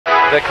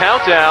The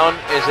countdown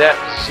is at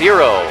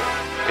 0.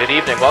 Good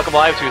evening. Welcome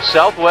live to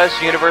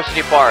Southwest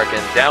University Park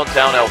in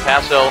downtown El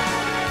Paso,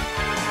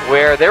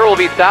 where there will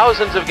be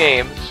thousands of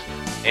games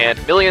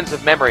and millions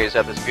of memories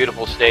at this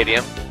beautiful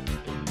stadium.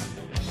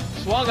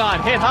 Swung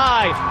on, hit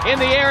high, in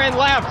the air and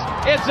left.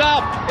 It's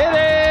up. It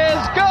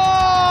is gone!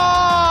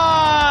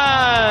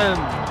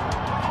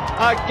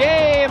 A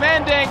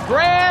game-ending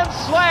grand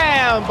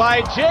slam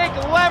by Jake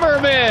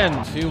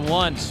Leverman.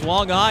 2-1,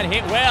 swung on,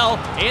 hit well,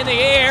 in the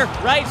air,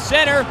 right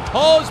center,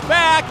 hose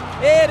back.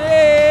 It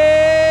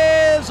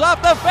is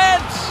off the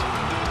fence.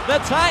 The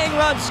tying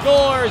run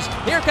scores.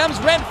 Here comes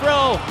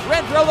Renfro.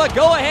 Renfro, the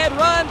go-ahead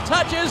run,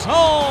 touches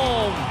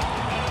home.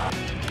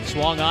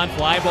 Swung on,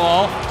 fly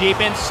ball,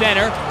 deep in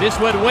center. This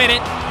would win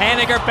it.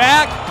 Haniger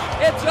back.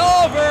 It's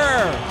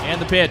over.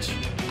 And the pitch.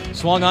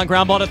 Swung on,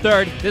 ground ball to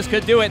third. This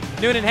could do it.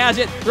 Noonan has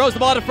it. Throws the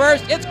ball to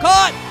first. It's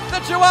caught. The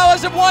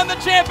Chihuahuas have won the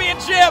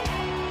championship.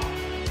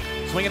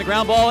 Swinging a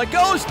ground ball. It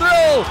goes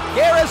through.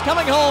 Guerra's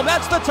coming home.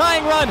 That's the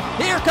tying run.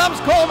 Here comes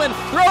Coleman.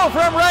 Throw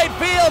from right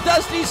field.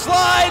 Dusty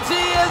slides. He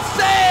is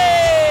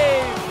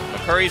safe.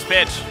 McCurry's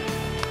pitch.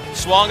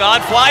 Swung on,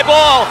 fly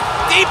ball.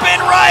 Deep in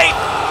right.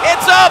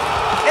 It's up.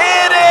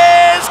 It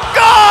is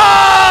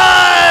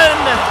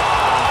gone!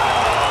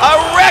 A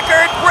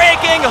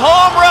record-breaking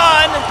home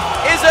run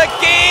is a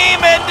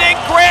game-ending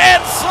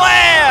grand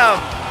slam!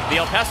 The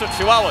El Paso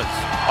Chihuahuas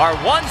are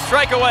one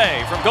strike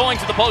away from going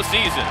to the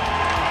postseason.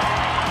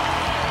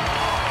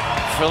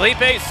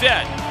 Felipe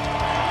set.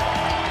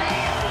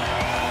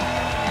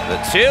 The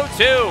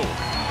 2-2.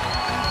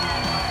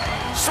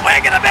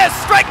 Swing and a miss,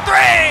 strike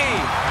three!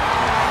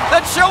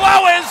 The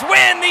Chihuahuas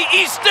win the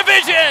East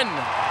Division!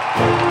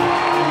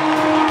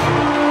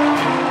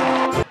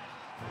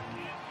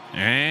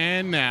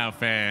 And now,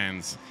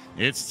 fans,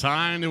 it's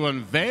time to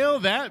unveil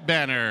that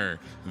banner,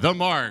 the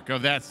mark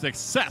of that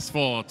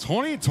successful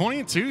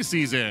 2022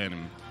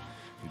 season.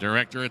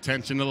 Direct your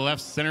attention to the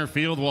left center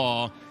field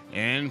wall,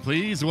 and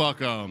please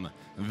welcome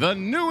the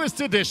newest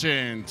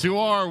addition to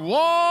our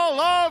Wall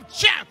of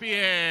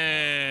Champions.